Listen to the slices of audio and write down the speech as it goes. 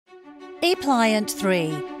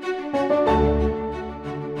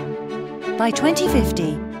EEPLIANT3. By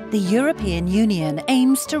 2050, the European Union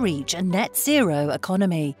aims to reach a net zero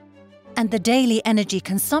economy, and the daily energy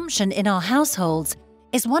consumption in our households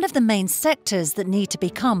is one of the main sectors that need to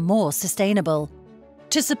become more sustainable.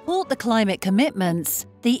 To support the climate commitments,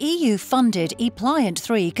 the EU funded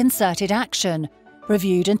EEPLIANT3 concerted action,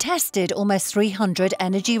 reviewed and tested almost 300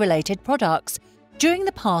 energy-related products during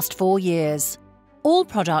the past 4 years. All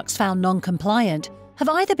products found non-compliant have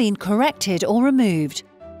either been corrected or removed,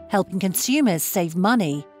 helping consumers save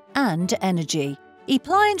money and energy.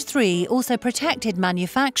 EEPLIANT3 also protected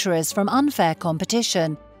manufacturers from unfair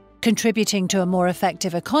competition, contributing to a more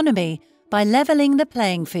effective economy by levelling the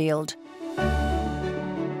playing field.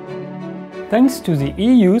 Thanks to the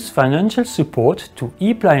EU's financial support to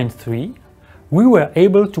EEPLIANT3, we were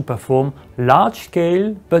able to perform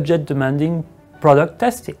large-scale, budget-demanding product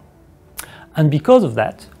testing, and because of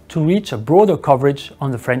that, to reach a broader coverage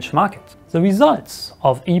on the French market. The results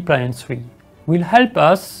of EEPLIANT3 will help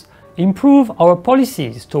us improve our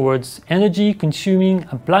policies towards energy-consuming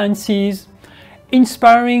appliances,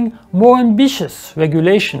 inspiring more ambitious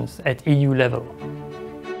regulations at EU level.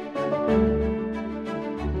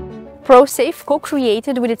 ProSafe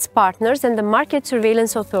co-created with its partners and the market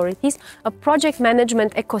surveillance authorities a project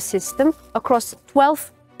management ecosystem across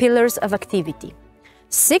 12 pillars of activity.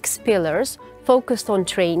 6 pillars focused on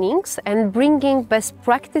trainings and bringing best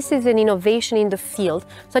practices and innovation in the field,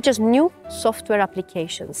 such as new software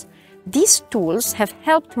applications. These tools have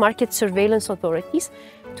helped market surveillance authorities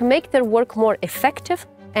to make their work more effective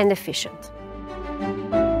and efficient.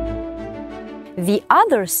 The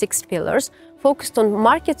other 6 pillars focused on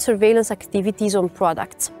market surveillance activities on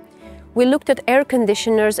products. We looked at air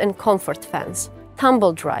conditioners and comfort fans,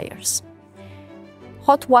 tumble dryers,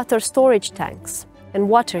 hot water storage tanks and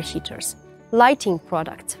water heaters, lighting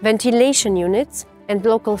products, ventilation units and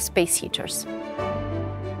local space heaters.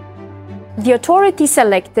 The authority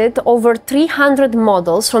selected over 300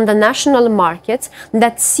 models from the national markets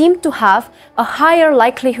that seemed to have a higher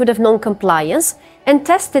likelihood of non-compliance and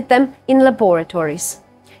tested them in laboratories.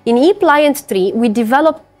 In EEPLIANT3, we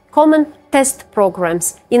developed common test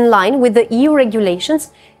programs in line with the EU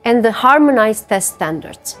regulations and the harmonized test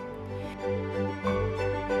standards.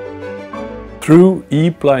 Through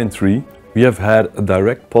EEPLIANT3, we have had a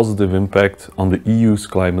direct positive impact on the EU's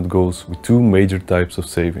climate goals with 2 major types of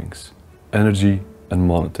savings: energy and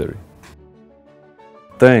monetary.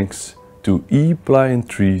 Thanks to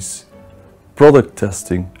EEPLIANT3's product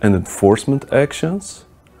testing and enforcement actions,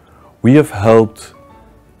 we have helped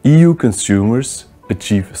EU consumers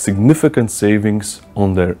achieve significant savings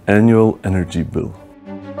on their annual energy bill.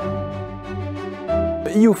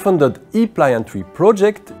 The EU-funded EEPLIANT3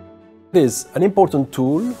 project is an important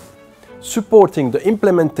tool supporting the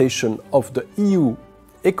implementation of the EU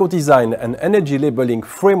eco-design and energy labeling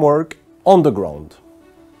framework on the ground.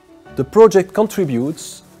 The project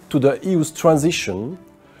contributes to the EU's transition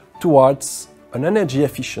towards an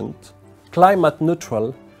energy-efficient,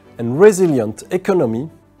 climate-neutral and resilient economy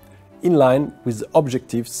in line with the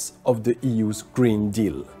objectives of the EU's Green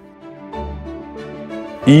Deal.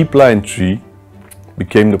 EEPLIANT3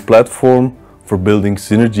 became the platform for building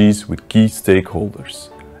synergies with key stakeholders: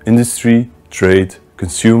 industry, trade,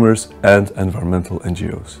 consumers and environmental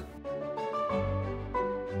NGOs.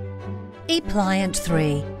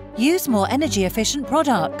 EEPLIANT3. Use more energy-efficient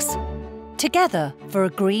products. Together for a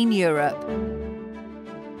green Europe.